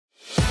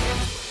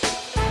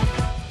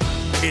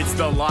It's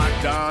the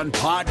Locked On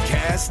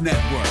Podcast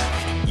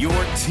Network, your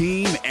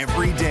team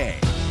every day.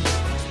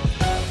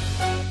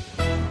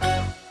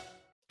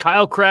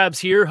 Kyle Krabs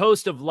here,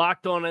 host of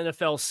Locked On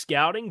NFL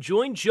Scouting.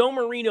 Join Joe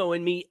Marino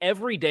and me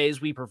every day as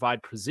we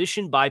provide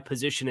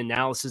position-by-position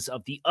analysis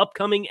of the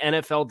upcoming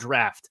NFL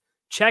Draft.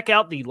 Check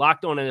out the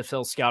Locked On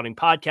NFL Scouting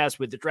podcast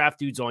with the Draft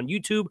Dudes on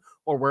YouTube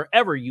or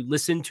wherever you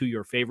listen to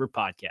your favorite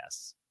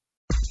podcasts.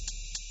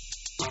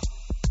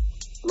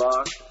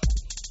 Locked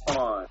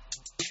On.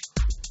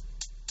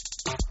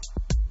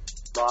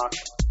 Locked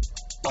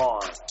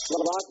On.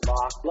 Locked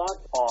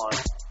On.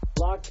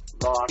 Locked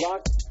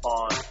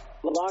On.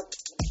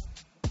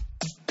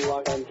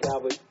 Locked On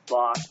Cowboys.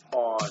 Locked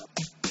On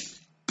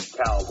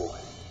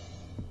Cowboys.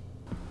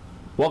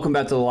 Welcome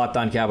back to the Locked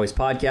On Cowboys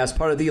podcast,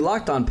 part of the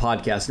Locked On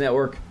Podcast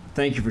Network.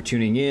 Thank you for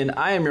tuning in.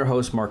 I am your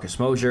host, Marcus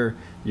Mosier.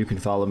 You can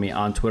follow me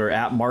on Twitter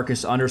at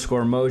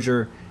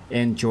Marcus_Mosier.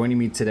 And joining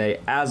me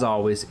today, as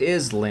always,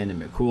 is Landon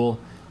McCool.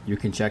 You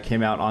can check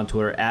him out on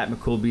Twitter at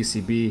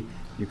McCoolBCB.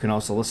 You can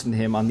also listen to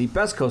him on the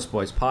Best Coast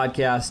Boys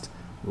podcast.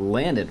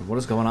 Landon, what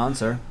is going on,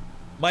 sir?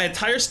 My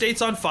entire state's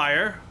on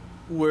fire.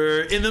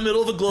 We're in the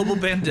middle of a global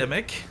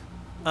pandemic.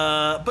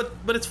 But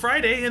it's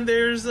Friday and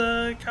there's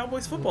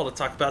Cowboys football to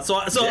talk about.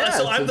 So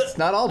it's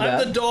not all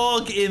bad. I'm the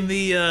dog in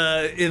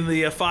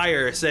the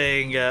fire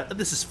saying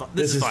this is fun.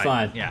 This is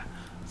fine. Yeah.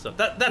 So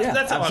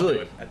that's how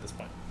absolutely. I'm doing at this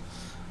point.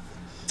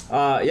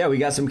 We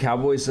got some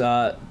Cowboys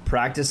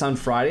practice on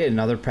Friday,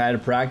 another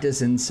padded practice,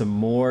 and some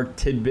more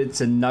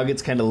tidbits and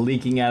nuggets kind of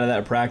leaking out of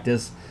that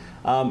practice.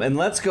 And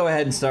let's go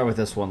ahead and start with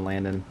this one,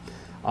 Landon.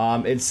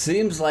 It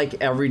seems like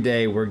every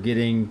day we're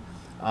getting,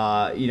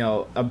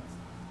 from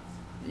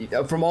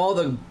all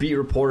the beat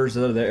reporters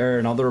that are there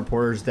and other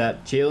reporters,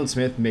 that Jalen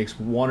Smith makes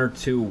one or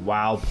two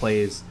wow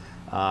plays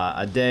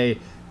a day.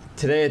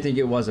 Today, I think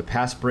it was a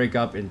pass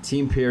breakup in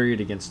team period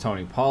against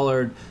Tony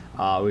Pollard.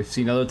 We've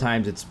seen other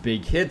times it's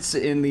big hits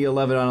in the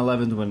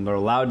 11-on-11s when they're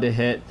allowed to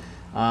hit.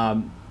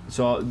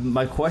 So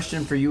my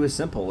question for you is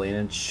simple,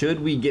 Landon. Should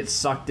we get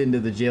sucked into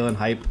the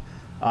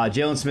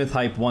Jalen Smith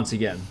hype once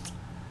again?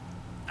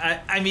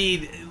 I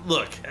mean,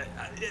 look,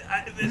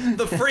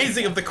 the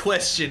phrasing of the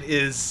question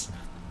is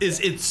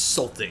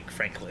insulting,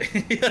 frankly.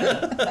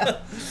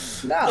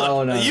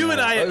 No. You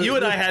and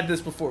I had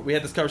this before. We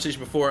had this conversation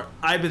before.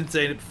 I've been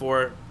saying it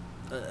before.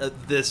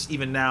 This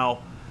even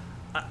now.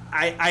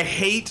 I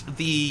hate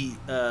the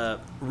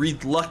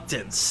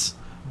reluctance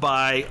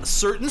by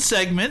certain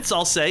segments.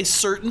 I'll say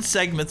certain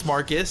segments,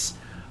 Marcus,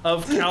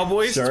 of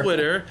Cowboys Sure.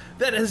 Twitter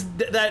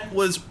that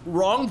was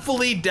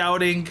wrongfully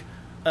doubting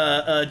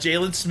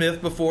Jalen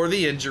Smith before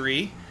the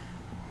injury.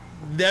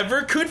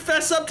 Never could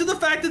fess up to the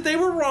fact that they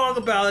were wrong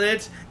about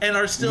it and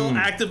are still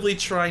actively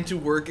trying to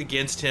work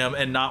against him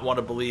and not want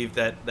to believe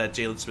that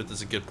Jalen Smith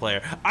is a good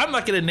player. I'm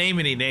not going to name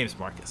any names,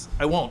 Marcus.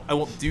 I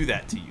won't do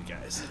that to you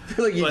guys. I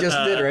feel like you just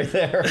did right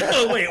there.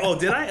 Oh, wait. Oh,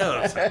 did I?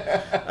 Oh, sorry.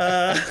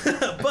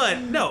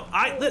 But, no.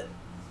 I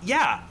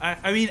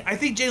mean, I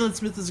think Jalen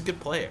Smith is a good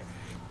player.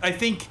 I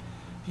think,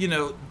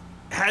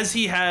 has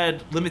he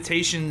had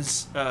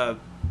limitations,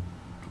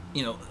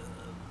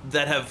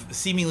 that have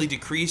seemingly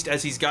decreased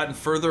as he's gotten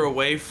further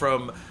away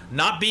from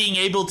not being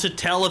able to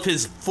tell if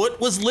his foot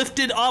was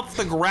lifted off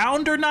the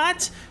ground or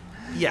not?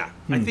 Yeah,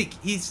 I think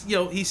he's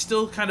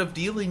still kind of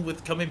dealing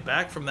with coming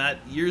back from that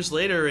years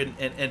later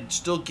and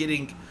still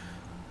getting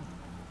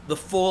the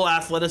full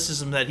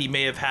athleticism that he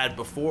may have had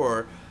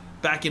before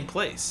back in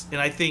place. And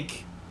I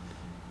think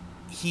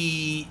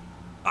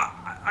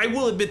I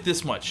will admit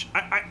this much.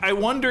 I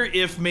wonder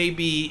if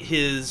maybe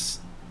his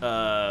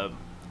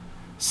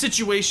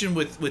situation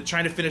with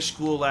trying to finish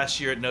school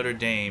last year at Notre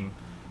Dame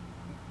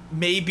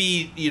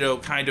maybe,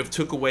 kind of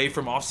took away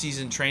from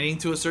off-season training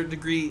to a certain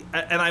degree.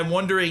 And I'm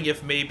wondering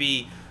if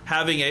maybe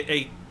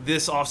having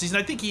this off-season,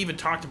 I think he even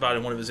talked about it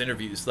in one of his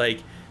interviews,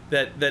 like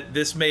that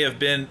this may have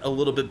been a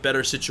little bit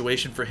better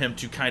situation for him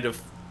to kind of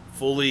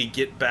fully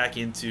get back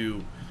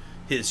into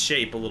his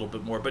shape a little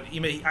bit more. But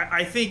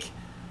I think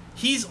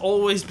he's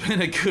always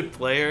been a good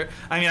player.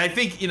 I mean, I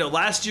think,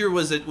 last year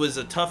was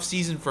a tough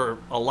season for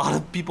a lot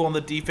of people on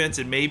the defense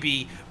and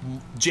maybe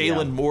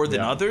Jalen more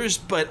than others.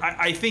 But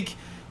I think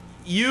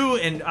you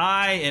and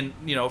I and,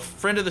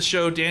 friend of the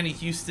show, Danny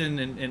Houston,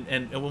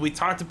 and when we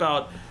talked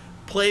about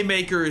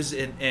playmakers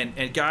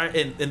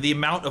and the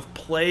amount of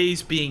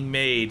plays being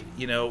made,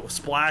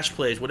 splash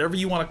plays, whatever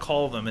you want to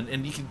call them,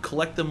 and you can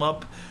collect them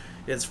up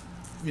as,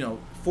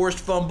 forced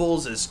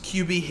fumbles, as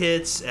QB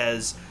hits,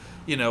 as,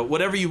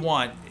 whatever you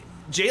want.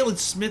 Jalen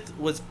Smith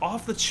was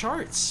off the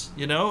charts,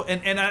 and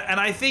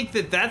I think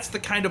that's the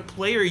kind of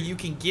player you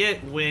can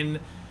get when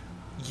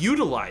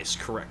utilized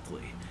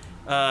correctly.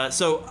 I'm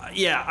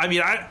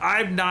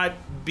not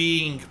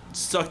being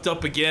sucked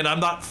up again. I'm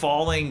not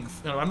falling.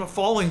 I'm not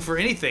falling for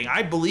anything.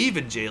 I believe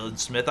in Jalen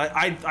Smith.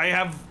 I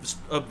have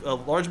a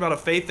large amount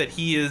of faith that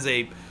he is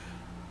a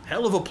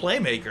hell of a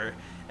playmaker,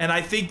 and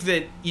I think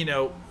that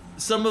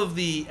some of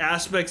the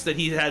aspects that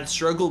he had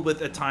struggled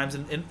with at times,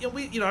 and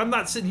I'm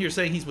not sitting here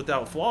saying he's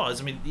without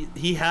flaws. I mean,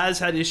 he has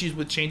had issues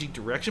with changing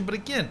direction, but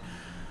again,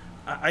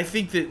 I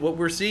think that what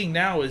we're seeing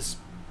now is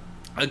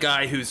a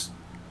guy who's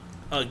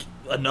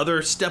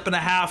another step and a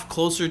half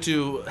closer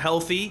to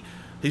healthy,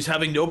 who's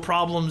having no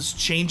problems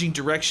changing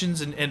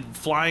directions and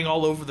flying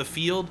all over the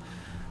field.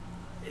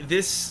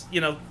 This,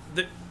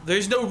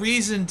 there's no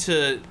reason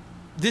to.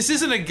 This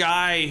isn't a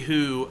guy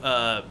who.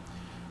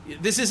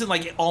 This isn't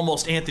like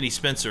almost Anthony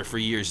Spencer for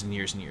years and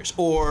years and years,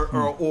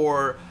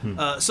 or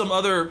some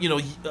other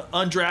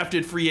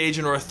undrafted free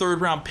agent or a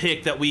third-round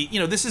pick that we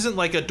this isn't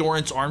like a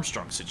Dorrance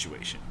Armstrong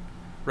situation,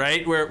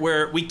 right?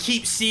 Where we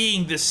keep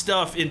seeing this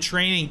stuff in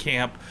training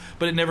camp,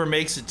 but it never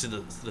makes it to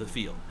the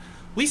field.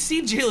 We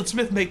see Jalen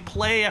Smith make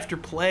play after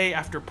play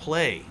after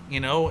play,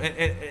 and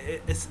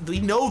we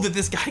know that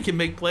this guy can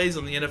make plays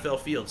on the NFL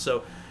field.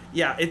 So.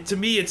 Yeah, to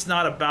me, it's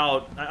not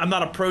about. I'm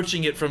not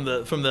approaching it from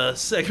the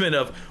segment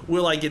of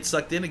will I get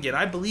sucked in again.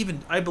 I believe that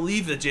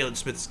Jalen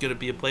Smith is going to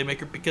be a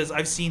playmaker because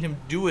I've seen him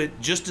do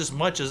it just as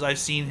much as I've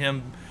seen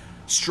him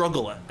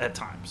struggle at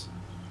times.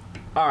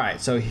 All right,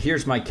 so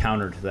here's my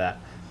counter to that.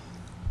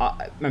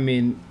 I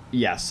mean,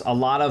 yes, a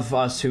lot of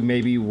us who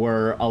maybe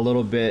were a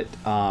little bit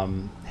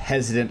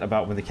hesitant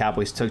about when the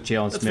Cowboys took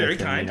Jalen Smith. That's very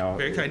kind.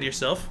 Very kind to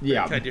yourself. Yeah.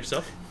 Very kind to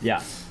yourself.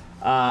 Yeah.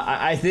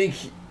 I think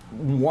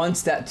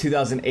once that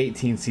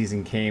 2018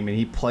 season came and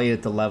he played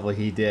at the level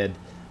he did,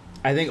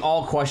 I think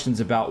all questions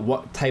about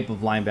what type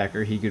of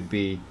linebacker he could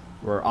be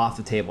were off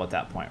the table at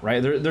that point,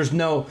 right? There's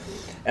no...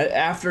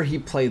 After he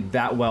played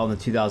that well in the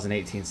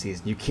 2018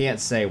 season, you can't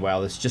say,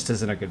 well, this just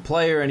isn't a good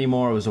player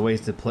anymore. It was a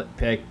wasted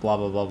pick, blah,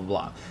 blah, blah, blah,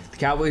 blah. The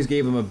Cowboys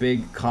gave him a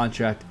big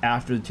contract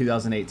after the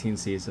 2018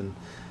 season.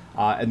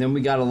 And then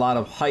we got a lot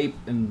of hype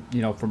and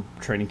from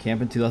training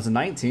camp in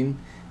 2019.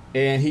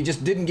 And he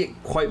just didn't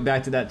get quite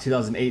back to that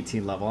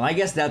 2018 level. And I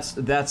guess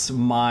that's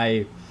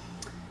my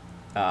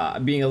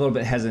being a little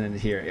bit hesitant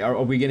here.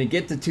 Are we going to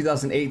get the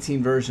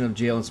 2018 version of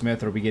Jalen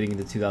Smith, or are we getting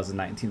the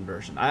 2019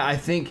 version? I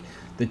think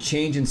the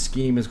change in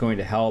scheme is going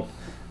to help.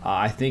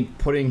 I think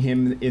putting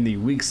him in the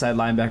weak side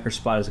linebacker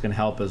spot is going to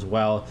help as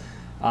well.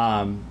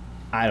 I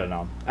don't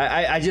know.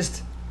 I'm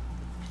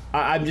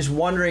just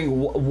wondering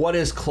what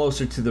is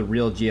closer to the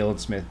real Jalen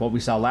Smith, what we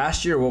saw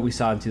last year or what we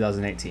saw in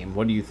 2018.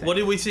 What do you think? What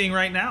are we seeing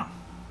right now?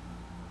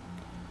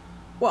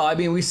 Well, I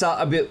mean, we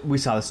saw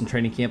this in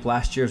training camp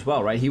last year as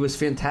well, right? He was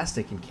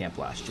fantastic in camp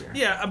last year.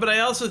 Yeah, but I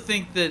also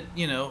think that,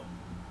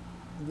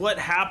 what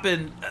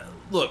happened,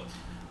 look,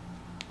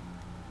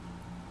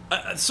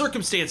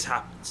 circumstance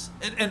happens.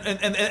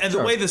 And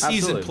Sure, the way the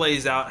season absolutely.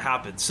 plays out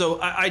happens. So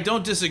I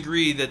don't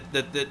disagree that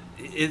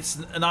it's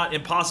not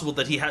impossible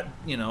that he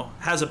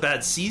has a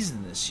bad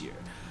season this year.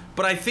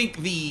 But I think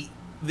the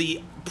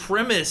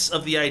premise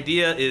of the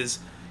idea is,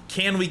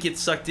 can we get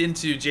sucked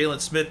into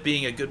Jalen Smith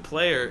being a good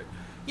player?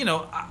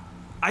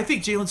 I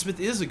think Jalen Smith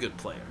is a good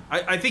player.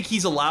 I think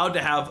he's allowed to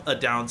have a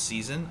down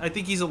season. I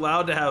think he's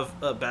allowed to have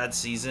a bad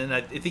season.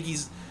 I think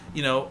he's,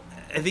 I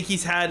think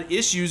he's had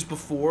issues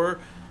before,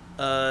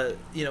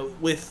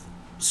 with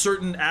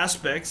certain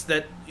aspects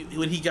that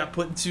when he got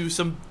put into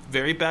some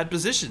very bad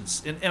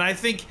positions. And I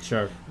think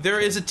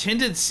there is a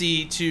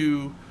tendency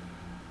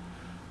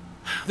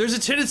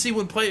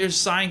when players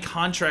sign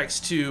contracts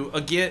to,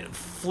 again,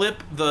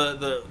 flip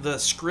the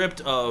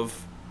script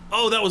of,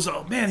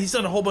 he's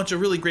done a whole bunch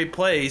of really great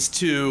plays,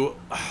 to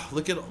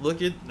look at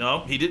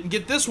no, he didn't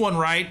get this one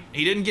right,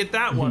 he didn't get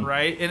that one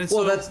right. And it's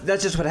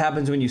that's just what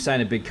happens when you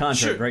sign a big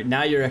contract. Sure. Right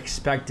now you're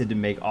expected to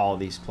make all of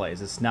these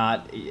plays. It's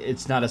not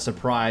a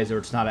surprise, or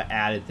it's not an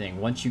added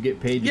thing. Once you get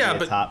paid to be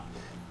a top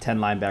 10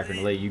 linebacker in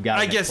the league, you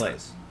got to make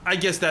plays. I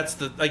guess that's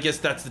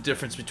the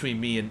difference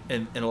between me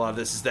and a lot of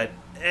this, is that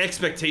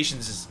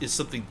expectations is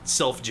something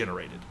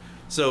self-generated.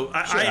 So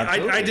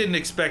I didn't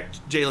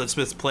expect Jalen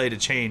Smith's play to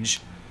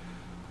change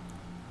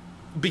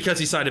because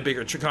he signed a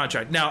bigger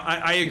contract. Now,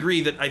 I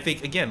agree that I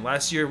think, again,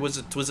 last year was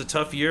a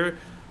tough year.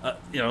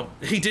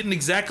 He didn't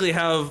exactly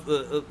have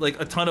like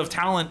a ton of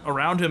talent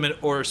around him,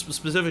 or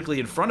specifically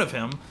in front of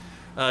him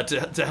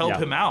to help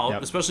him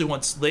out, especially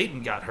once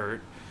Leighton got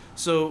hurt.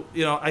 So,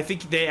 I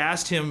think they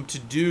asked him to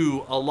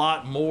do a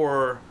lot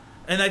more.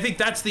 And I think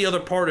that's the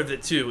other part of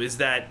it, too, is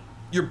that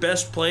your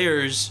best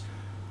players,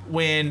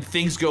 when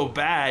things go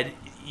bad,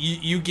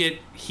 you get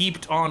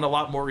heaped on a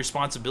lot more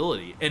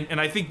responsibility.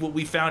 And I think what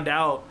we found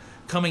out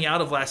coming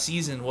out of last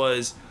season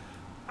was,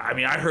 I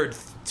heard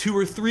 2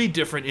 or 3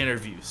 different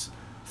interviews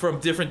from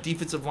different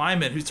defensive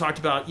linemen who talked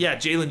about,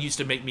 Jalen used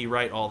to make me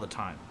right all the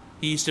time.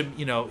 He used to,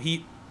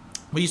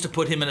 we used to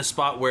put him in a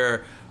spot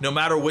where no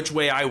matter which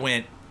way I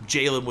went,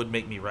 Jalen would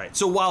make me right.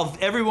 So while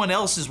everyone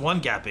else is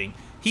one-gapping,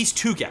 he's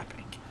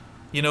two-gapping.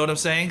 You know what I'm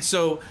saying?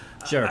 So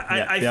sure.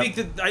 I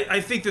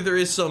think that there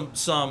is some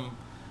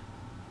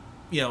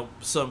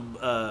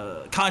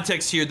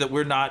context here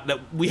that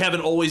we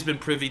haven't always been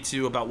privy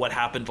to about what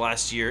happened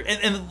last year.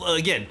 And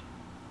again,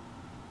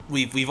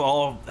 we've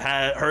all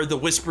heard the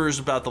whispers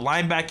about the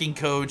linebacking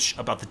coach,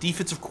 about the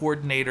defensive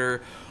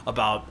coordinator,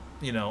 about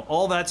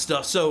all that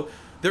stuff. So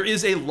there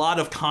is a lot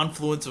of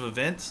confluence of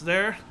events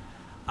there.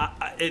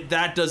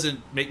 That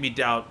doesn't make me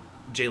doubt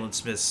Jalen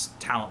Smith's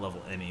talent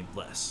level any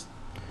less.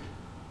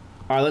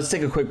 All right, let's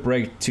take a quick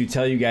break to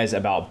tell you guys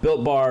about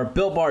Built Bar.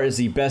 Built Bar is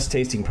the best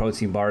tasting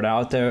protein bar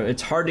out there.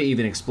 It's hard to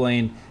even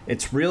explain.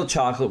 It's real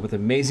chocolate with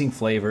amazing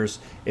flavors.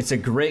 It's a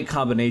great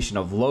combination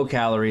of low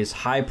calories,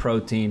 high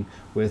protein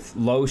with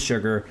low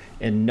sugar,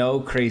 and no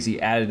crazy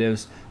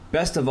additives.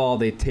 Best of all,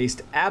 they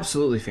taste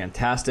absolutely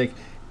fantastic.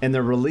 And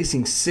they're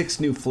releasing 6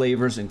 new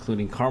flavors,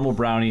 including caramel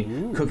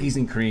brownie, cookies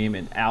and cream,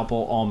 and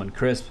apple almond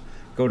crisp.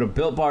 Go to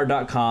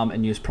BuiltBar.com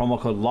and use promo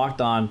code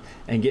LOCKEDON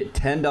and get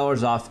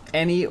 $10 off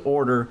any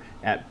order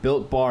at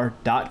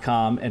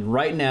BuiltBar.com. And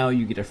right now,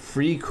 you get a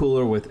free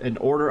cooler with an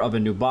order of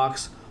a new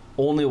box,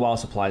 only while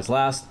supplies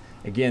last.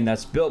 Again,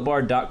 that's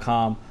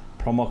BuiltBar.com,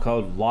 promo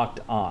code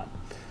LOCKEDON.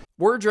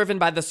 We're driven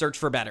by the search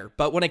for better,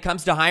 but when it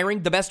comes to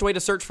hiring, the best way to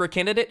search for a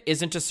candidate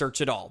isn't to search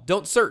at all.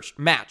 Don't search,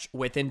 match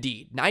with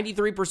Indeed.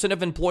 93%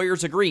 of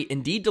employers agree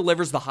Indeed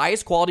delivers the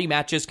highest quality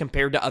matches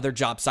compared to other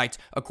job sites,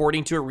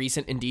 according to a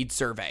recent Indeed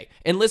survey.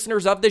 And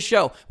listeners of this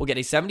show will get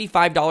a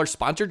 $75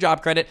 sponsored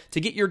job credit to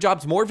get your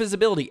jobs more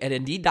visibility at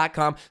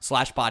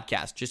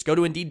Indeed.com/podcast. Just go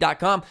to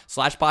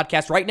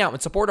Indeed.com/podcast right now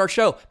and support our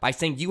show by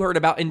saying you heard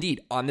about Indeed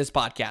on this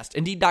podcast.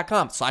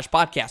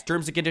 Indeed.com/podcast.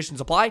 Terms and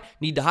conditions apply.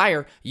 Need to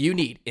hire? You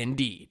need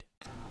Indeed.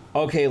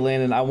 Okay,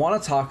 Landon, I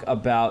want to talk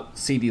about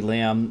CeeDee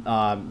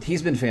Lamb.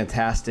 He's been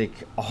fantastic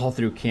all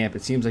through camp.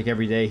 It seems like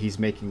every day he's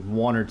making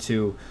 1 or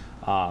 2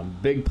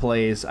 big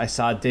plays. I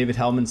saw David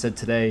Hellman said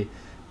today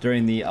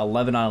during the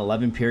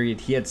 11-on-11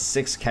 period, he had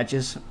 6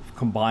 catches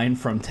combined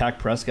from Dak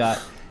Prescott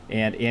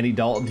and Andy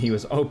Dalton. He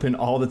was open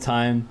all the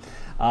time.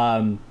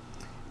 To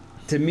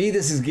me,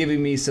 this is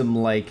giving me some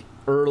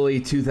early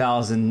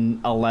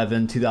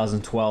 2011,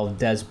 2012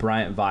 Dez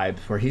Bryant vibes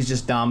where he's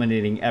just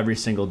dominating every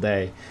single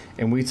day.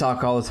 And we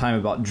talk all the time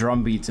about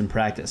drum beats in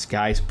practice,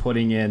 guys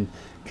putting in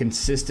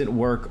consistent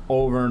work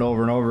over and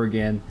over and over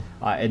again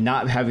and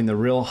not having the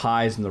real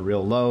highs and the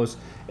real lows.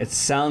 It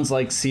sounds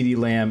like CeeDee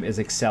Lamb is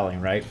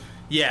excelling, right?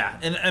 Yeah,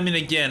 and I mean,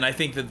 again, I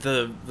think that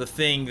the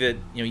thing that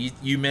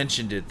you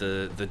mentioned it,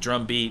 the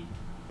drum beat,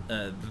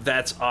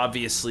 that's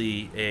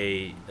obviously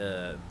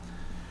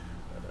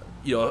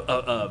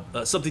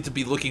something to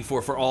be looking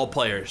for all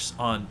players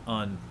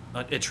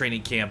at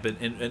training camp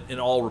and in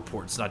all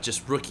reports, not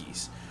just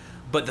rookies.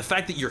 But the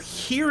fact that you're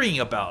hearing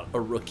about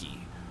a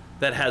rookie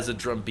that has a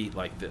drum beat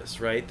like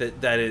this, right?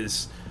 That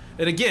is,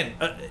 and again,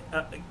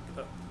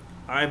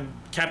 I'm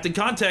Captain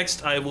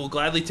Context. I will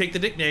gladly take the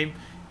nickname.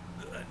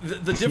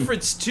 The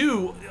difference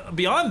too,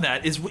 beyond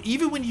that, is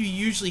even when you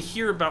usually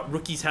hear about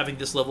rookies having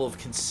this level of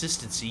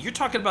consistency, you're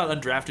talking about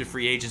undrafted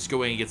free agents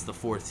going against the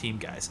 4th team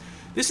guys.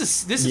 This is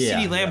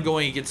CeeDee Lamb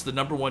going against the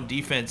number 1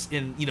 defense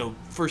in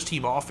first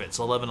team offense,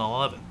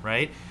 11-on-11,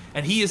 right?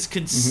 And he is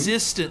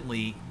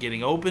consistently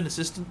getting open,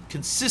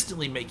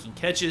 consistently making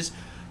catches,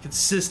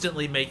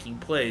 consistently making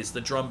plays. The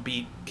drum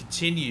beat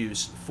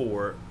continues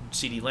for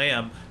CeeDee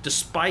Lamb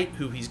despite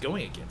who he's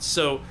going against.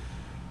 So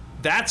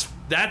that's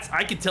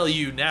I can tell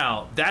you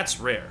now that's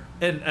rare.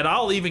 And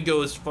I'll even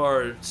go as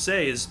far as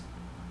say is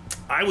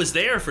I was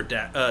there for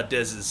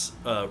Dez's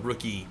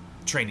rookie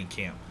training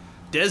camp.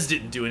 Dez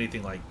didn't do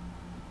anything like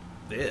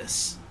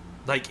this.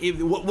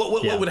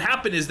 What would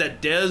happen is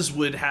that Dez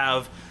would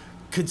have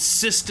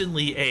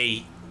consistently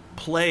a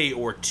play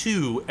or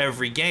 2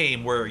 every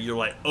game where you're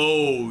like,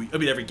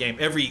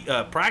 every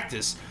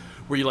practice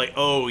where you're like,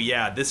 oh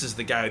yeah, this is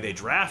the guy they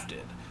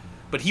drafted.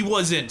 But he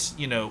wasn't,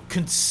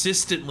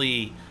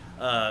 consistently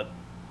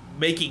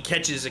making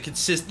catches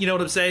you know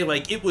what I'm saying?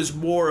 It was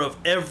more of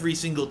every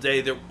single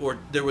day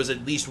there was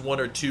at least 1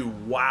 or 2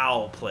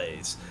 wow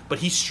plays, but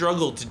he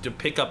struggled to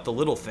pick up the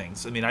little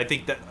things. I mean, I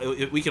think that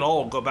we can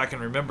all go back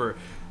and remember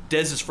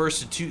Dez's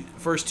first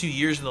 2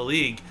 years in the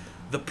league.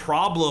 The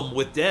problem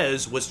with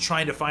Dez was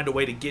trying to find a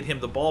way to get him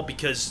the ball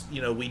because,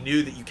 we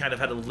knew that you kind of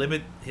had to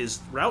limit his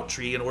route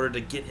tree in order to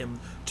get him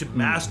to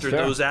master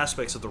those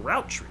aspects of the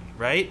route tree,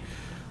 right?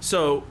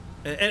 So,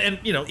 and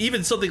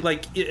even something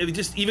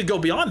just even go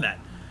beyond that.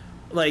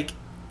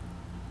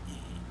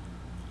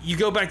 You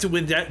go back to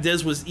when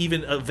Dez was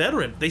even a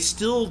veteran, they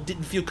still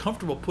didn't feel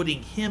comfortable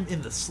putting him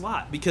in the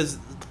slot because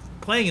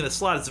playing in the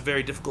slot is a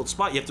very difficult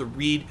spot. You have to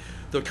read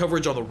the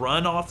coverage on the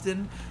run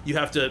often. You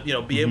have to,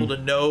 be able to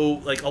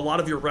know, a lot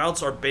of your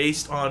routes are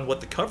based on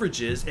what the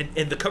coverage is, and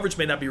the coverage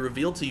may not be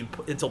revealed to you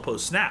until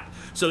post-snap.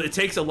 So it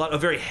takes a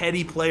very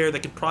heady player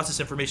that can process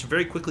information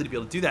very quickly to be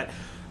able to do that.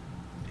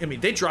 I mean,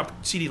 they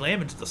dropped CeeDee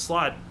Lamb into the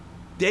slot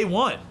day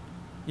 1,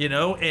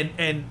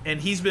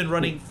 and he's been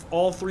running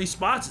all 3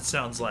 spots, it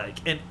sounds like.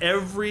 And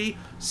every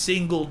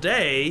single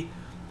day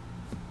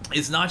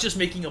is not just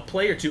making a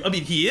play or 2. I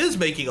mean, he is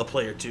making a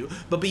play or 2,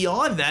 but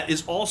beyond that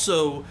is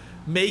also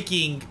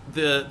making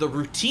the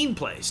routine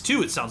plays,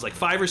 too. It sounds like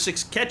 5 or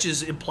 6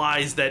 catches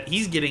implies that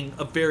he's getting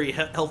a very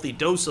healthy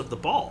dose of the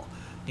ball,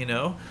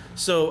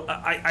 So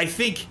I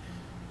think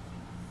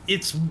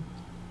it's...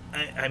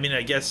 I mean,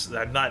 I guess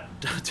I'm not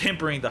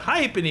tempering the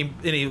hype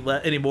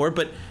anymore,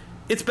 but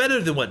it's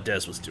better than what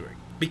Dez was doing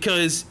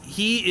because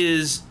he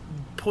is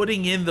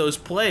putting in those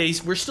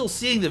plays. We're still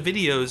seeing the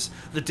videos,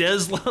 the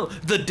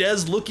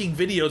Dez looking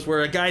videos where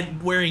a guy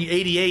wearing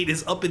 88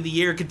 is up in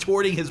the air,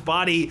 contorting his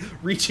body,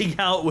 reaching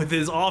out with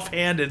his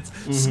offhand and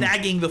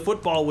snagging the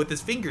football with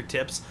his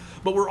fingertips.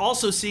 But we're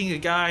also seeing a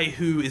guy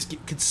who is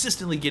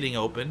consistently getting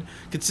open,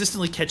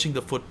 consistently catching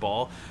the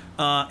football.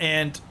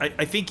 And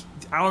I think,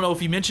 I don't know if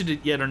he mentioned it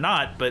yet or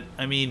not, but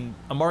I mean,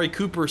 Amari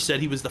Cooper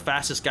said he was the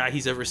fastest guy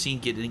he's ever seen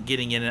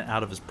getting in and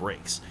out of his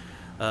breaks.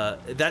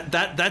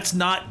 That's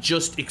not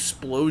just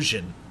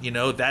explosion,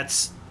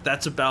 that's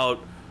about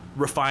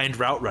refined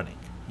route running,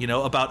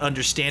 about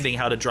understanding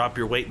how to drop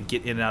your weight and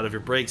get in and out of your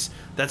breaks.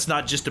 That's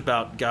not just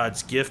about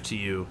God's gift to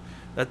you.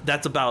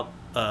 That's about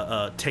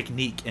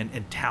technique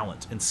and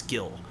talent and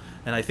skill.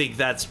 And I think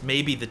that's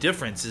maybe the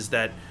difference, is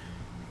that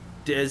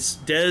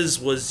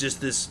Dez was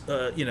just this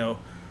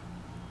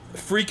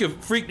freak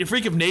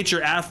of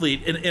nature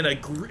athlete in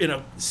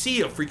a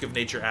sea of freak of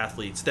nature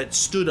athletes that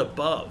stood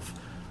above.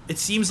 It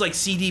seems like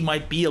CD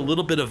might be a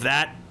little bit of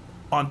that,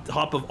 on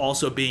top of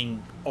also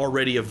being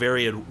already a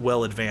very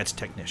well advanced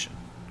technician.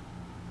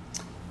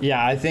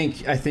 Yeah, I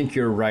think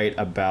you're right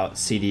about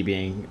CD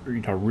being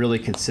really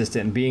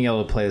consistent and being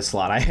able to play the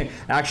slot.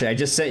 I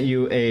just sent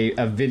you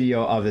a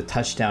video of the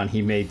touchdown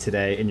he made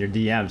today in your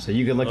DM, so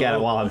you can look at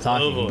it while I'm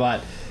talking.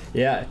 But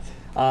yeah,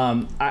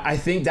 I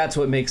think that's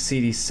what makes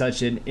CD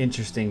such an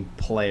interesting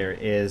player,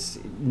 is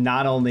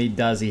not only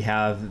does he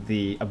have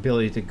the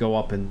ability to go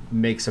up and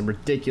make some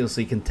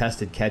ridiculously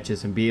contested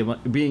catches and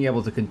being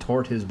able to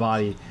contort his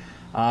body,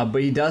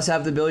 but he does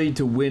have the ability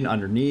to win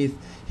underneath.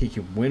 He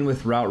can win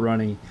with route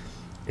running.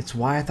 It's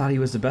why I thought he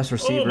was the best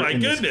receiver in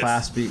this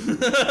class.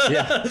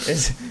 Yeah,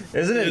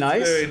 isn't it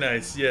nice? Very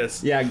nice,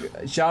 yes. Yeah,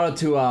 shout out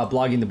to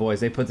Blogging the Boys.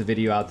 They put the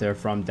video out there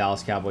from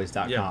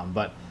DallasCowboys.com. Yeah.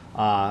 But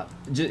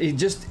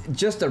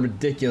just a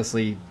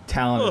ridiculously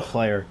talented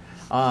player.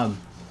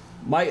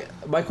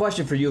 My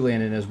question for you,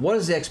 Landon, is what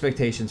is the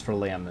expectations for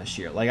Lamb this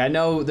year? Like, I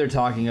know they're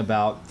talking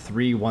about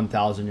 3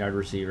 1,000-yard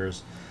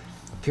receivers.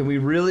 Can we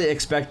really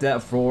expect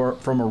that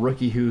from a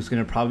rookie who's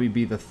going to probably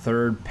be the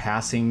third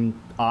passing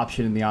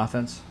option in the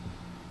offense?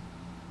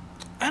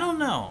 I don't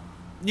know.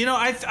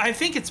 I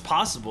think it's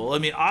possible. I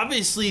mean,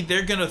 obviously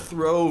they're going to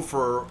throw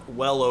for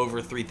well over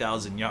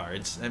 3,000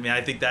 yards. I mean, I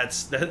think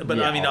but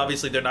yeah. I mean,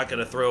 obviously they're not going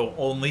to throw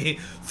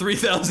only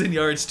 3,000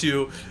 yards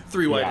to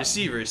 3 wide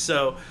receivers.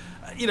 So,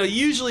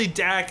 usually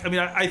Dak, I mean,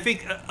 I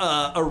think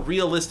a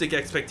realistic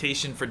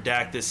expectation for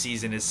Dak this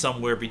season is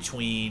somewhere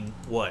between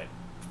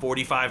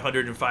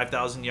 4,500 and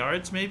 5,000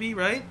 yards, maybe,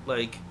 right?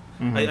 Like,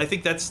 I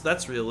think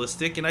that's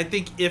realistic. And I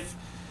think if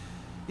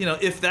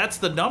that's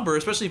the number,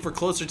 especially if we're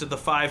closer to the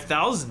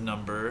 5,000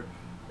 number,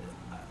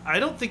 I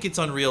don't think it's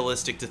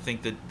unrealistic to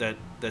think that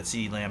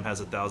CeeDee Lamb has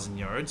 1,000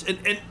 yards.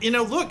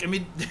 And look, I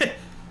mean,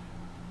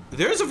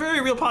 there's a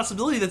very real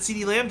possibility that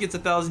CeeDee Lamb gets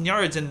 1,000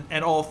 yards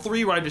and all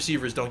 3 wide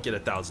receivers don't get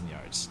 1,000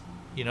 yards.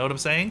 You know what I'm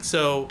saying?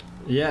 So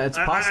yeah, it's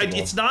possible.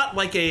 It's not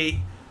like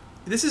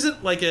this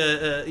isn't like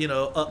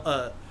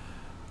a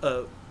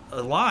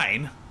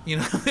line.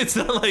 It's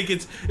not like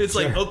it's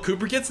sure. Like,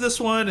 Cooper gets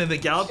this one, and then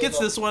Gallup gets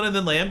this one, and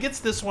then Lamb gets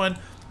this one.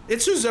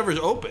 It's whoever's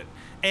open.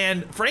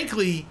 And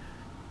frankly,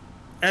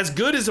 as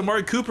good as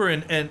Amari Cooper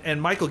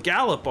and Michael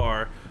Gallup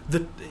are,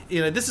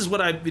 this is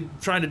what I've been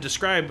trying to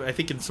describe, I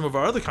think, in some of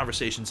our other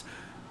conversations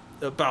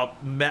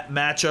about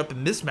matchup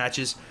and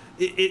mismatches.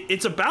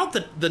 It's about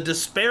the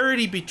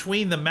disparity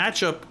between the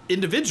matchup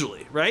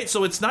individually, right?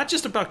 So it's not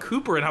just about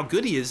Cooper and how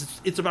good he is.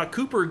 It's about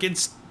Cooper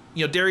against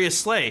Darius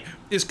Slay.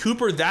 Is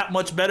Cooper that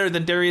much better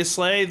than Darius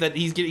Slay that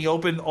he's getting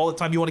open all the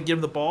time? You want to give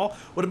him the ball?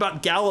 What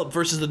about Gallup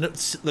versus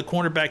the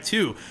cornerback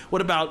 2?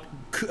 What about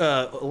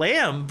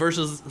Lamb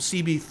versus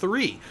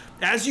CB3?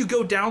 As you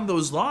go down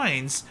those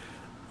lines,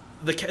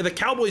 the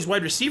Cowboys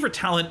wide receiver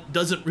talent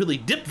doesn't really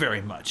dip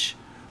very much,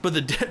 but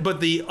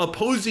the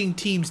opposing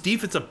team's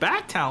defensive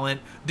back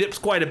talent dips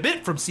quite a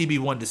bit from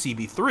CB1 to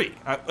CB3,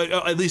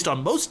 at least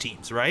on most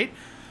teams, right?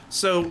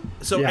 So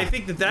yeah. I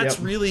think that's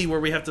really where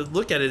we have to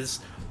look at it is,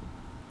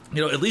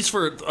 at least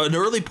for an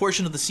early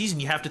portion of the season,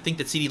 you have to think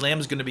that CeeDee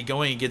Lamb is going to be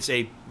going against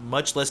a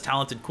much less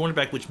talented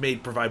cornerback, which may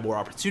provide more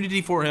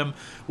opportunity for him,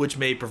 which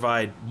may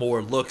provide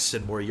more looks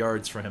and more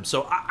yards for him.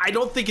 So I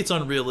don't think it's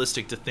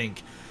unrealistic to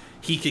think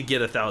he could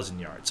get 1,000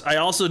 yards. I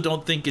also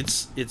don't think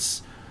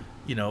it's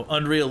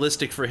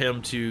unrealistic for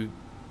him to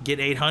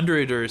get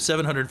 800 or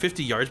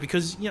 750 yards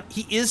because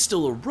he is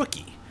still a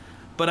rookie.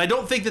 But I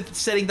don't think that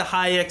setting the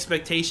high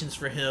expectations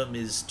for him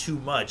is too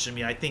much. I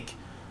mean, I think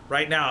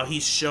right now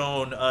he's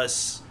shown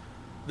us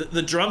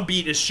the drum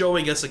beat is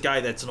showing us a guy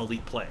that's an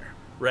elite player,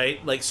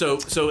 right? Like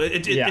until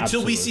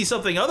absolutely. We see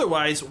something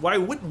otherwise, why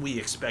wouldn't we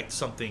expect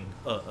something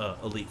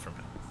elite from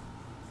him?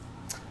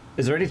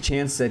 Is there any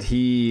chance that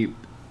he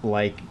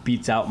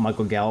beats out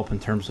Michael Gallup in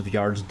terms of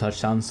yards and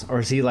touchdowns, or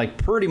is he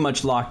pretty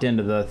much locked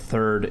into the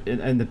third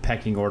in the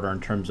pecking order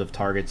in terms of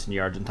targets and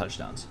yards and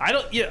touchdowns?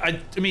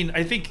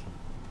 I think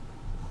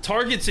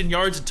targets and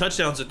yards and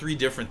touchdowns are 3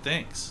 different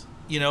things.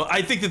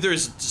 I think that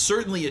there's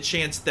certainly a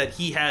chance that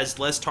he has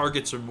less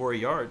targets or more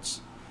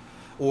yards.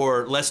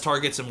 or less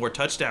targets and more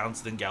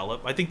touchdowns than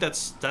Gallup. I think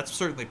that's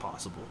certainly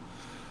possible.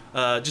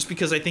 Just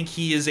because I think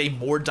he is a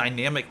more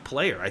dynamic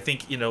player. I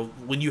think,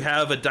 when you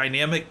have a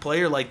dynamic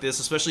player like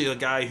this, especially a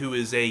guy who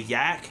is a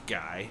yak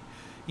guy,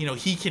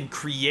 he can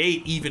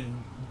create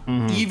even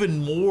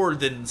more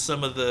than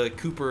some of the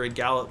Cooper and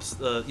Gallups,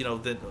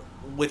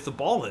 with the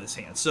ball in his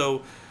hands.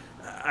 So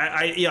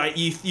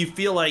you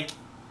feel like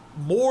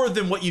more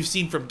than what you've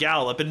seen from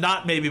Gallup, and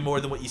not maybe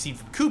more than what you've seen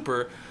from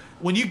Cooper.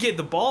 When you get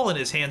the ball in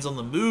his hands on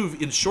the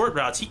move in short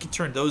routes, he can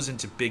turn those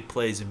into big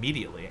plays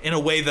immediately in a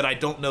way that I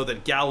don't know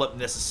that Gallup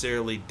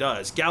necessarily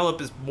does.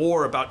 Gallup is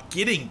more about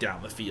getting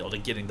down the field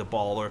and getting the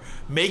ball or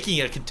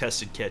making a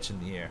contested catch in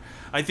the air.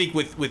 I think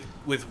with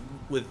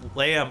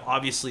Lamb,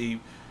 obviously,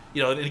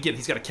 and again,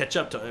 he's got to catch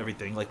up to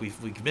everything like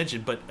we've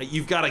mentioned, but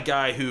you've got a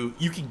guy who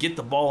you can get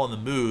the ball on the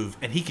move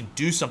and he can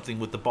do something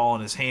with the ball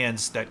in his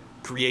hands that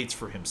creates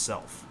for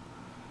himself.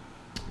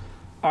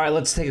 All right,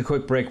 let's take a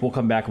quick break. We'll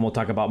come back and we'll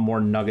talk about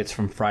more nuggets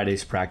from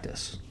Friday's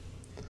practice.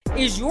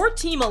 Is your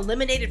team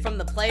eliminated from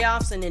the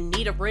playoffs and in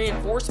need of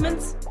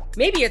reinforcements?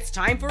 Maybe it's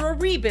time for a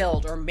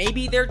rebuild, or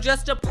maybe they're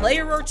just a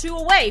player or two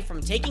away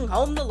from taking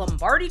home the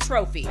Lombardi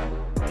Trophy.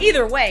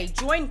 Either way,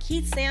 join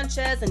Keith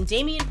Sanchez and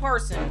Damian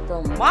Parson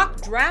for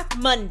Mock Draft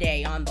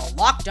Monday on the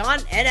Locked On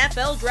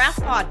NFL Draft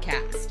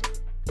Podcast.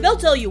 They'll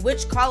tell you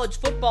which college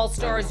football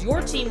stars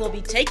your team will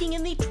be taking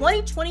in the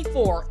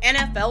 2024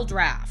 NFL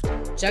Draft.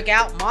 Check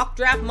out Mock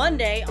Draft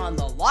Monday on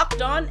the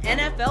Locked On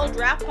NFL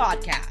Draft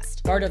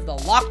Podcast, part of the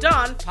Locked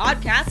On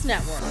Podcast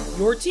Network.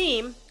 Your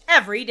team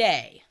every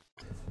day.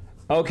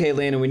 Okay,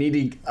 Landon, we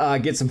need to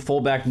get some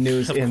fullback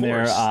news in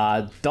there.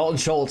 Dalton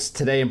Schultz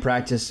today in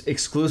practice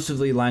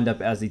exclusively lined up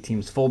as the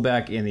team's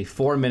fullback in the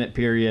 4-minute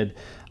period.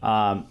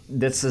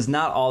 This is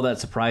not all that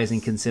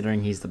surprising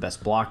considering he's the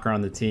best blocker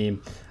on the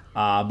team.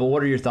 But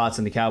what are your thoughts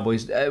on the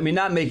Cowboys? I mean,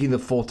 not making the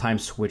full-time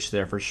switch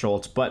there for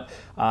Schultz, but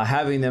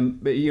having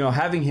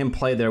him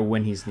play there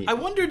when he's needed. I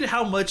wondered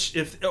how much,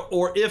 if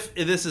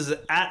this is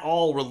at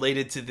all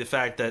related to the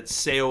fact that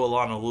Seo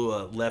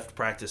Olanolua left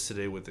practice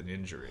today with an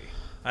injury.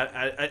 That's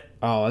a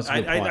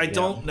good point. I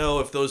don't know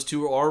if those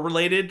two are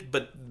related,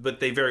 but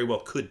they very well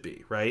could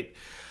be, right?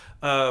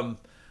 I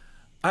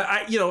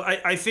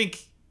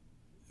think.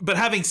 But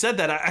having said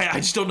that, I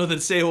just don't know that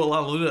Seo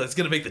Olanolua is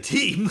going to make the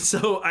team.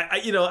 So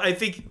I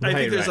think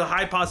there's a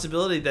high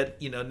possibility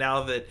that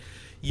now that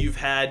you've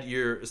had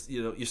your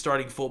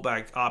starting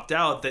fullback opt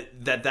out,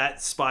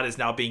 that spot is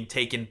now being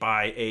taken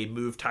by a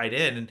move tight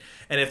end.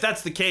 And if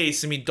that's the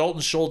case, I mean,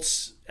 Dalton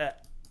Schultz,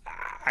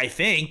 I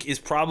think, is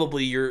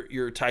probably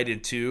your tight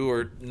end 2,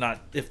 or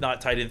not, if not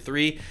tight end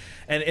 3,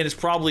 and is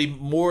probably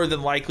more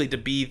than likely to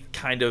be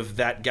kind of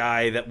that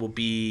guy that will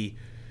be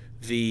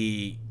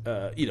the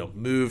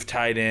move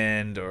tight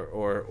end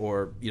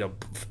or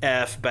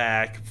F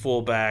back,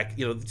 full back,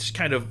 just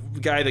kind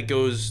of guy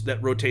that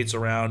rotates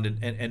around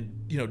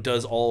and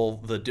does all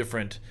the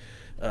different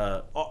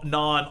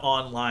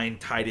non-online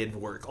tight end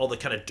work, all the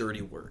kind of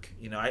dirty work.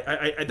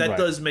 That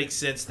does make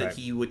sense that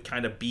he would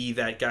kind of be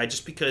that guy,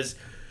 just because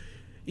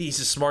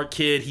he's a smart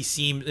kid. He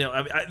seems,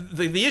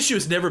 the issue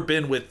has never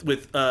been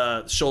with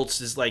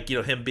Schultz is like,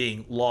 him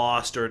being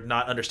lost or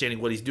not understanding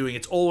what he's doing.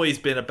 It's always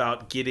been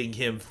about getting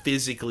him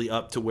physically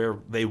up to where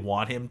they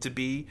want him to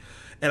be.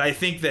 And I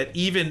think that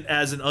even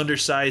as an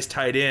undersized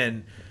tight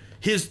end,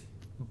 his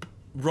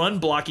run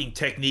blocking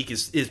technique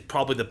is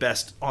probably the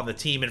best on the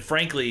team. And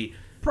frankly,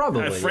 I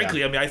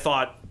mean, I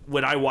thought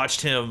when I watched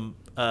him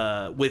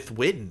with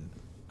Witten,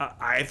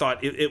 I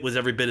thought it was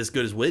every bit as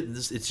good as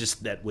Witten's. It's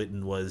just that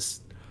Witten was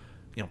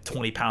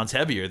 20 pounds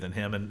heavier than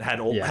him and had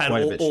old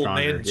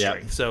man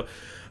strength. So,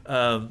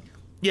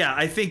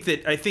 I think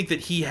that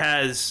he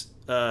has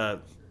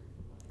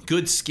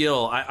good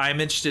skill. I'm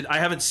interested. I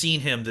haven't seen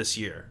him this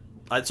year,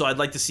 so I'd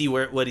like to see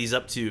what he's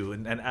up to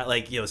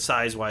and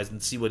size wise,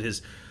 and see what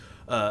his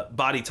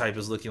body type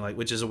is looking like,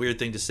 which is a weird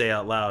thing to say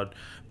out loud,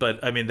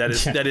 but I mean that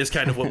is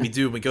kind of what we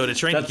do when we go to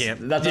training camp.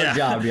 That's our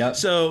job. Yeah.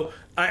 So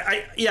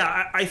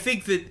I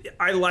think that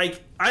I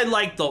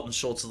like Dalton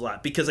Schultz a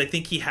lot, because I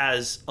think he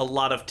has a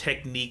lot of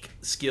technique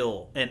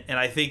skill, and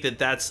I think that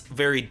that's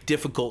very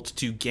difficult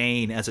to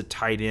gain as a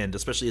tight end,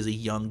 especially as a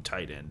young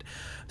tight end.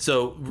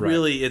 So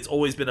really, It's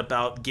always been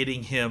about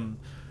getting him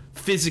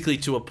physically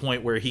to a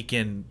point where he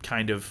can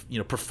kind of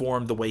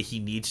perform the way he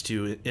needs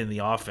to in the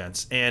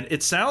offense. And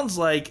it sounds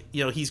like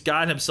he's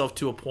gotten himself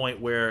to a point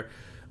where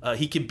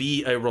he can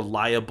be a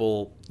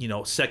reliable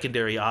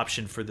secondary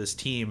option for this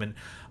team. And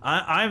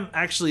I'm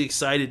actually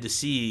excited to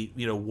see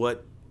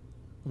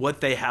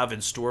what they have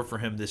in store for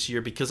him this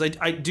year, because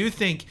I do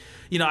think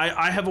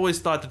I have always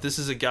thought that this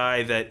is a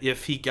guy that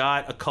if he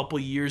got a couple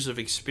years of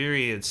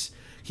experience,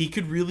 he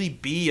could really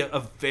be a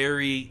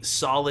very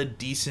solid,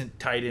 decent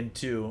tight end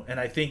too.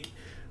 And I think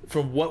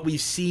from what we've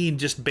seen,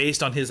 just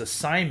based on his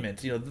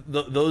assignment,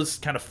 those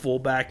kind of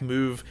fullback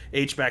move,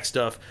 H-back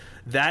stuff,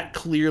 that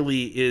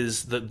clearly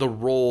is the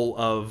role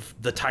of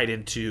the tight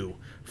end too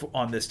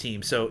on this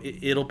team. So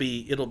it'll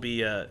be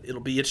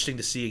interesting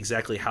to see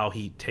exactly how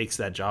he takes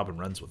that job and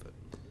runs with it.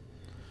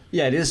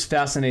 Yeah, it is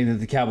fascinating that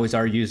the Cowboys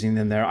are using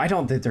them there. I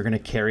don't think they're going to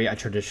carry a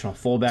traditional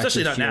fullback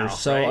Especially this not year. now,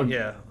 So, right?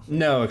 Yeah.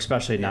 No,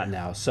 especially not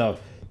now. So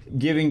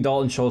giving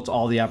Dalton Schultz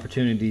all the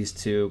opportunities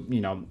to,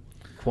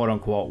 quote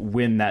unquote,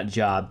 win that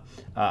job,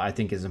 I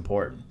think is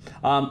important.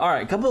 All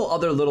right, a couple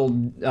other little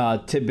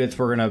tidbits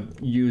we're going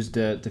to use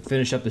to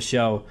finish up the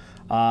show.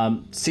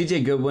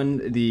 CJ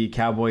Goodwin, the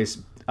Cowboys'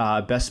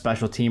 best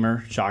special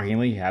teamer,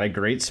 shockingly, had a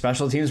great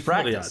special teams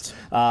practice.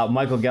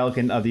 Michael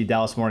Gelkin of the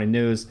Dallas Morning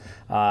News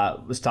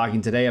was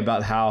talking today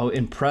about how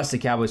impressed the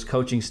Cowboys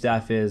coaching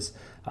staff is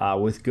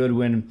with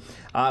Goodwin.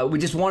 We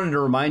just wanted to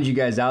remind you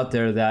guys out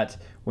there that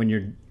when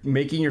you're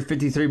making your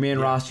 53-man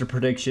roster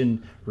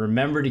prediction,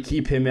 remember to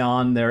keep him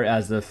on there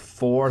as the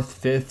 4th,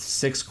 5th,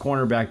 6th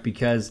cornerback,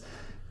 because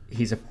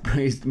he's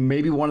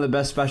maybe one of the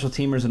best special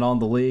teamers in all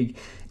the league,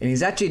 and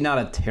he's actually not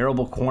a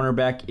terrible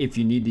cornerback if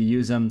you need to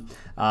use him.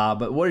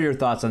 But what are your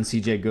thoughts on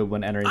CJ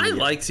Goodwin entering the year? I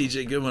like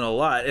CJ Goodwin a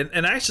lot,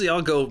 and actually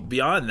I'll go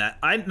beyond that.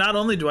 Not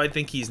only do I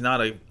think he's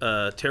not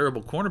a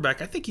terrible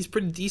cornerback, I think he's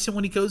pretty decent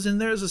when he goes in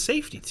there as a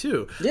safety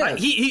too. Yeah,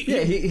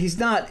 he's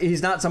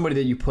not somebody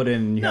that you put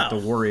in and you have to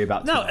worry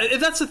about. No,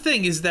 that's the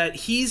thing, is that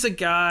he's a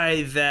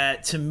guy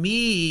that to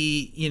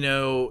me,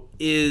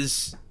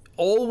 is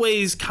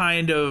always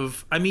kind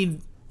of. I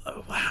mean,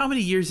 how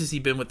many years has he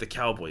been with the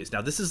Cowboys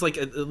now? This is like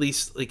at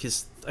least like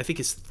his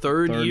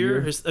third year.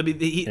 I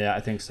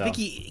think so. I think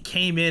he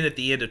came in at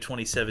the end of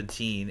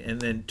 2017,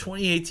 and then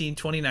 2018,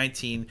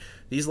 2019.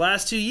 These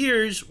last 2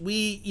 years,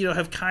 we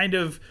have kind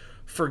of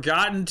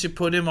forgotten to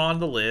put him on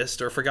the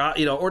list, or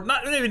or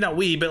not, maybe not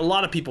we, but a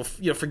lot of people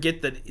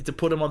forget that to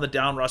put him on the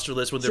down roster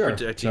list when they're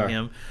protecting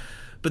him.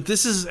 But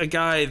this is a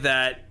guy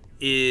that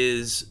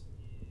is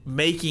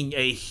making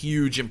a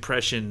huge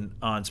impression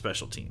on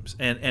special teams,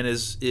 and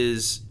is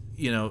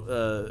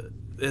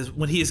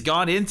when he has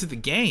gone into the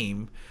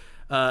game,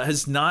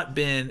 has not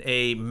been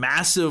a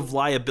massive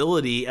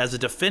liability as a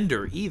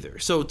defender either.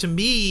 So to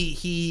me,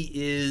 he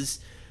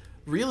is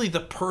really the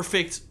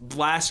perfect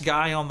last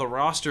guy on the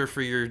roster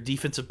for your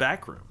defensive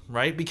back room,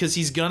 right? Because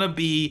he's gonna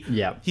be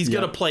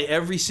gonna play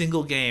every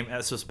single game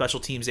as a special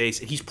teams ace,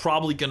 and he's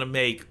probably gonna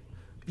make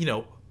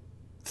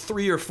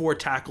 3 or 4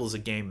 tackles a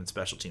game in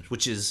special teams,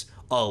 which is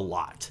a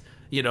lot,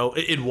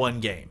 in one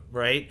game,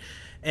 right?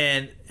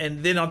 And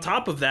then on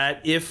top of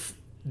that, if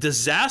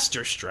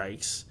disaster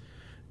strikes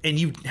and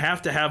you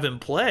have to have him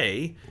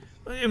play,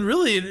 and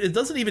really it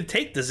doesn't even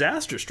take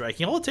disaster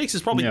striking. All it takes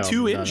is probably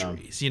 2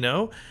 injuries,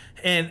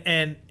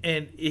 and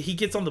he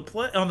gets on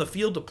the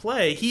field to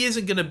play, he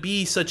isn't going to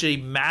be such a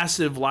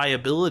massive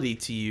liability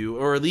to you,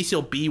 or at least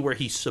he'll be where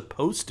he's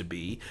supposed to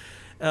be.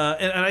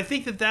 And I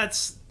think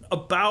that's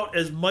about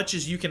as much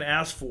as you can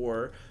ask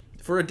for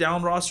a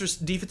down roster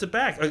defensive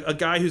back, a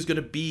guy who's going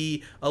to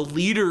be a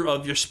leader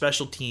of your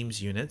special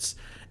teams units,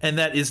 and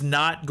that is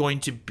not going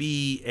to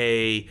be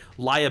a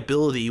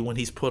liability when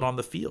he's put on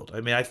the field.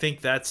 I mean, I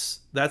think that's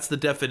the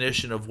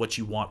definition of what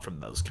you want from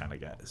those kind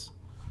of guys.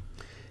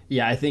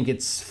 Yeah, I think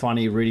it's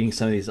funny reading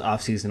some of these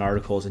offseason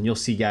articles, and you'll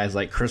see guys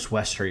like Chris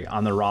Westry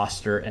on the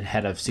roster and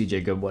head of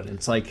CJ Goodwin.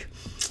 It's like,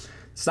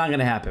 it's not going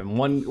to happen.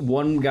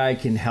 One guy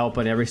can help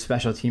on every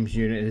special teams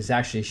unit. It has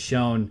actually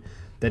shown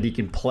that he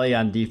can play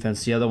on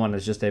defense. The other one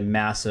is just a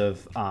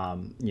massive,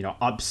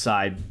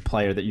 upside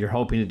player that you're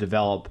hoping to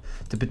develop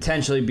to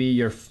potentially be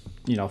your,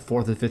 4th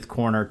or 5th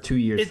corner 2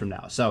 years from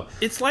now. So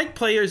it's like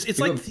players. It's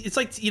like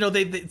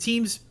the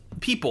teams.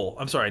 People,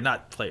 I'm sorry,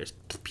 not players.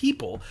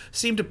 People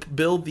seem to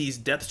build these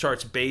depth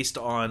charts based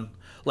on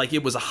like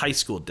it was a high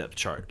school depth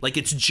chart. Like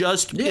it's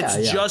just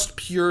just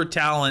pure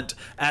talent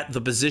at the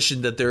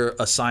position that they're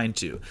assigned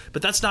to.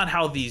 But that's not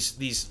how these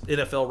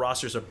NFL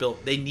rosters are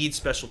built. They need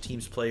special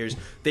teams players.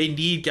 They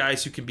need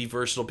guys who can be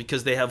versatile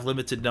because they have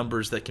limited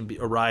numbers that can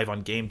arrive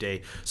on game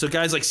day. So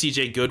guys like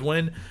CJ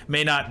Goodwin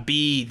may not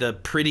be the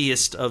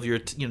prettiest of your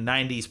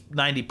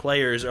 90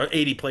 players, or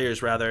 80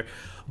 players rather,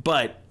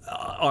 but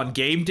on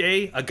game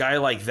day, a guy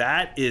like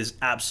that is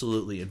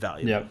absolutely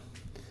invaluable. Yep.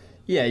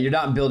 Yeah, you're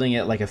not building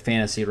it like a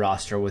fantasy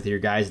roster with your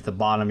guys at the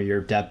bottom of your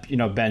depth,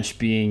 bench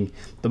being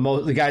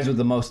the guys with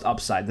the most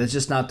upside. That's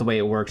just not the way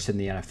it works in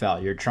the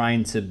NFL. You're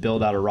trying to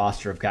build out a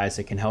roster of guys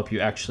that can help you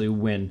actually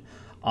win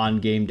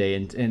on game day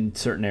in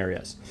certain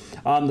areas.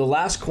 The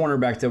last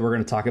cornerback that we're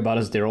going to talk about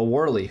is Daryl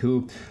Worley,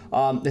 who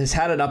has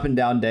had an up and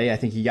down day. I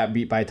think he got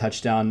beat by a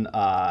touchdown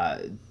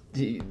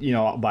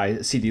by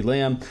CD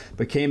Lamb,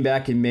 but came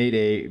back and made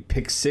a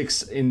pick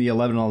 6 in the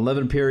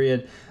 11-on-11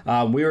 period.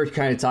 We were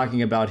kind of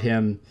talking about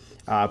him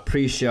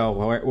pre-show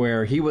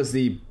where he was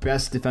the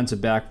best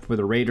defensive back for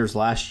the Raiders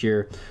last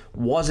year,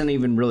 wasn't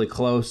even really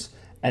close,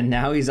 and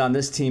now he's on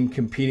this team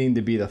competing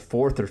to be the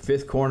 4th or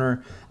 5th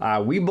corner.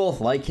 We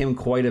both like him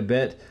quite a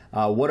bit.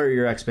 What are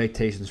your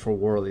expectations for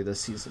Worley this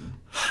season?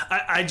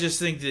 I just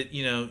think that,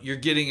 you're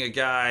getting a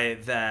guy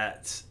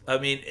that,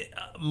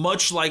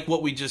 much like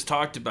what we just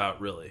talked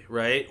about, really,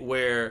 right?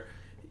 Where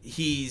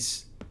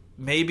he's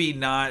maybe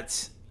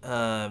not,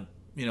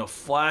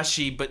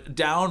 flashy, but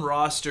down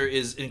roster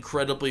is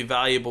incredibly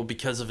valuable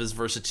because of his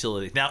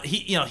versatility. Now,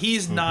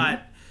 he's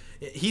not,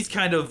 he's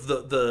kind of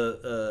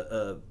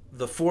the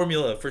the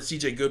formula for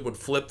CJ Goodwin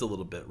flipped a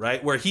little bit,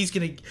 right? Where he's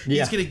gonna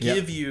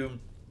give you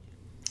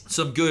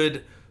some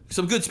good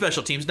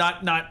special teams,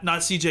 not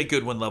CJ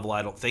Goodwin level,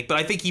 I don't think, but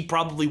I think he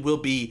probably will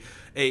be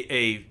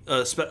a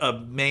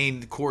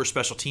main core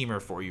special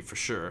teamer for you for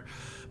sure.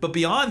 But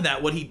beyond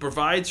that, what he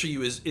provides for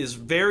you is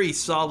very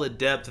solid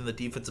depth in the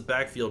defensive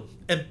backfield,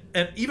 and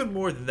even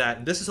more than that,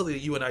 and this is something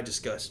that you and I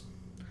discussed,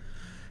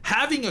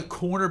 having a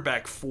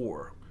cornerback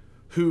 4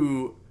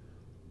 who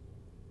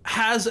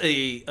has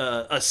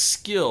a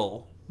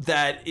skill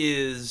that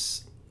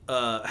is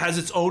has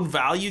its own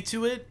value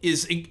to it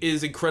is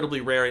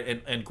incredibly rare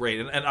and great.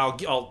 And I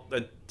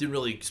didn't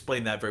really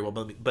explain that very well,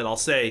 but I'll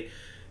say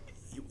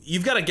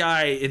you've got a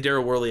guy in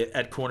Daryl Worley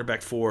at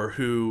cornerback 4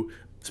 who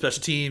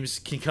special teams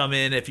can come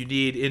in if you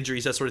need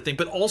injuries, that sort of thing.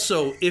 But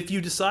also, if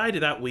you decide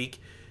that week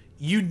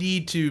you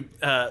need to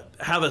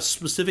have a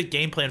specific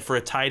game plan for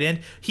a tight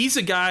end, he's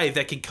a guy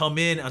that can come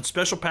in on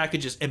special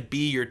packages and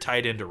be your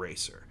tight end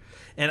eraser.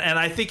 And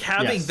I think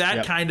having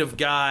kind of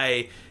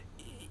guy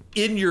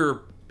in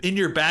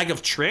your bag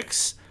of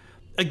tricks,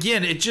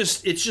 again, it's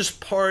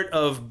just part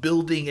of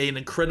building an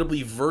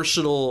incredibly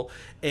versatile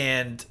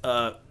and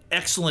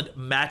excellent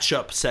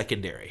matchup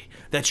secondary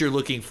that you're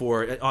looking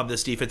for on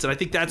this defense. And I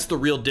think that's the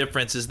real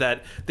difference, is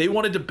that they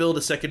wanted to build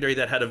a secondary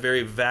that had a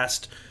very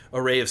vast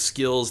array of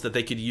skills that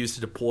they could use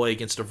to deploy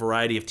against a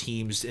variety of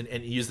teams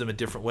and use them in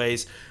different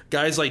ways.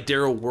 Guys like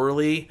Daryl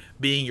Worley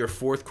being your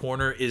 4th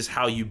corner is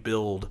how you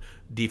build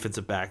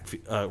defensive back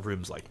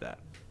rooms like that.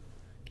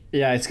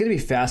 Yeah, it's going to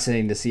be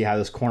fascinating to see how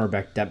this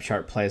cornerback depth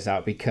chart plays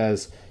out,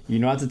 because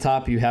at the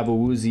top you have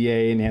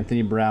Awuzie and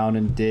Anthony Brown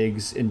and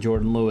Diggs and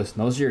Jordan Lewis, and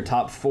those are your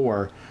top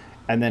 4.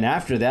 And then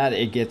after that,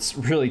 it gets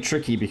really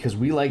tricky because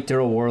we like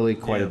Daryl Worley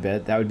quite a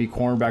bit. That would be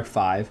cornerback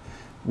 5.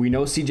 We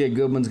know CJ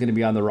Goodwin's going to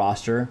be on the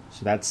roster,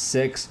 so that's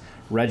 6.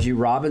 Reggie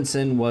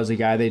Robinson was a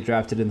guy they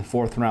drafted in the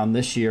 4th round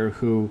this year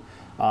who,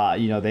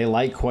 they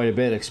like quite a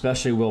bit,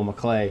 especially Will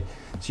McClay.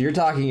 So you're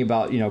talking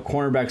about,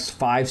 cornerbacks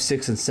 5,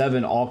 6, and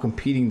 7 all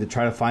competing to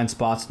try to find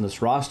spots in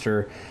this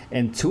roster.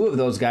 And 2 of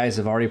those guys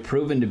have already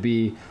proven to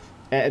be,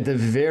 at the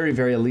very,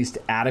 very least,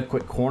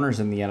 adequate corners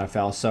in the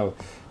NFL. So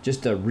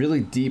just a really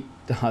deep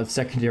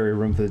secondary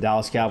room for the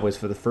Dallas Cowboys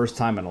for the first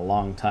time in a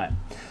long time.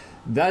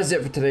 That is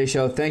it for today's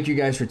show. Thank you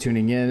guys for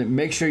tuning in.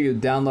 Make sure you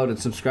download and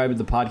subscribe to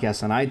the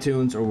podcast on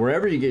iTunes or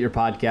wherever you get your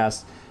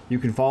podcasts. You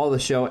can follow the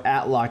show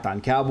at Locked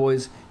On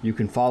Cowboys. You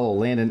can follow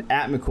Landon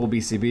at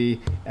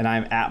McCoolBCB, and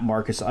I'm at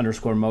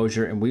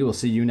Marcus_Mosier, and we will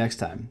see you next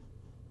time.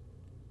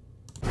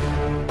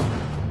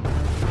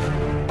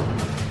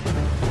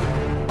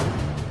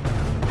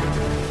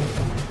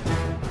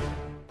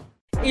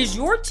 Is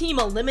your team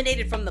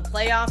eliminated from the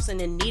playoffs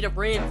and in need of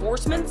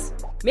reinforcements?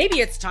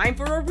 Maybe it's time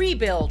for a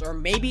rebuild, or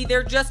maybe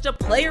they're just a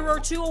player or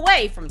 2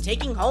 away from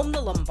taking home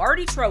the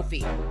Lombardi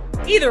Trophy.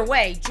 Either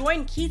way,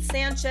 join Keith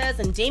Sanchez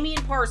and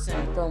Damian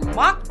Parson for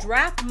Mock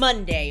Draft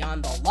Monday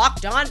on the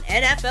Locked On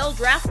NFL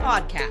Draft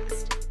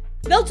Podcast.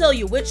 They'll tell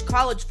you which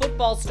college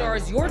football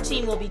stars your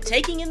team will be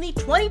taking in the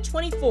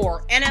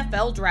 2024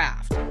 NFL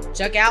Draft.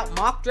 Check out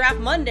Mock Draft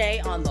Monday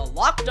on the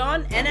Locked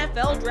On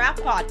NFL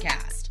Draft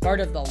Podcast, part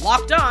of the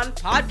Locked On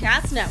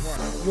Podcast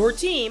Network, your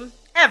team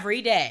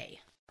every day.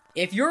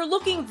 If you're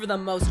looking for the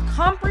most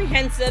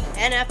comprehensive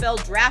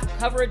NFL draft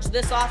coverage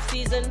this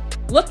offseason,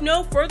 look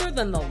no further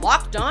than the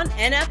Locked On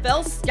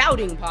NFL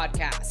Scouting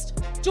Podcast.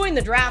 Join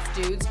the draft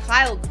dudes,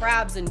 Kyle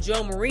Krabs and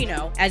Joe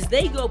Marino, as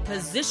they go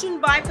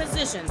position by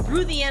position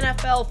through the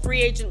NFL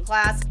free agent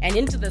class and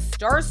into the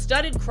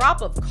star-studded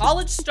crop of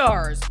college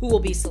stars who will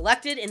be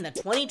selected in the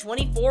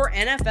 2024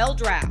 NFL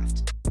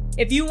Draft.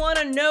 If you want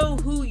to know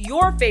who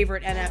your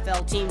favorite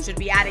NFL team should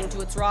be adding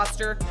to its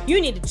roster, you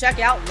need to check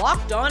out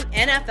Locked On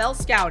NFL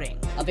Scouting,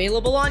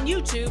 available on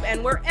YouTube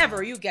and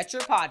wherever you get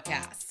your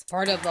podcasts.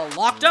 Part of the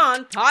Locked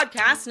On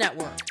Podcast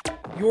Network,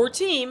 your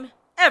team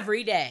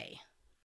every day.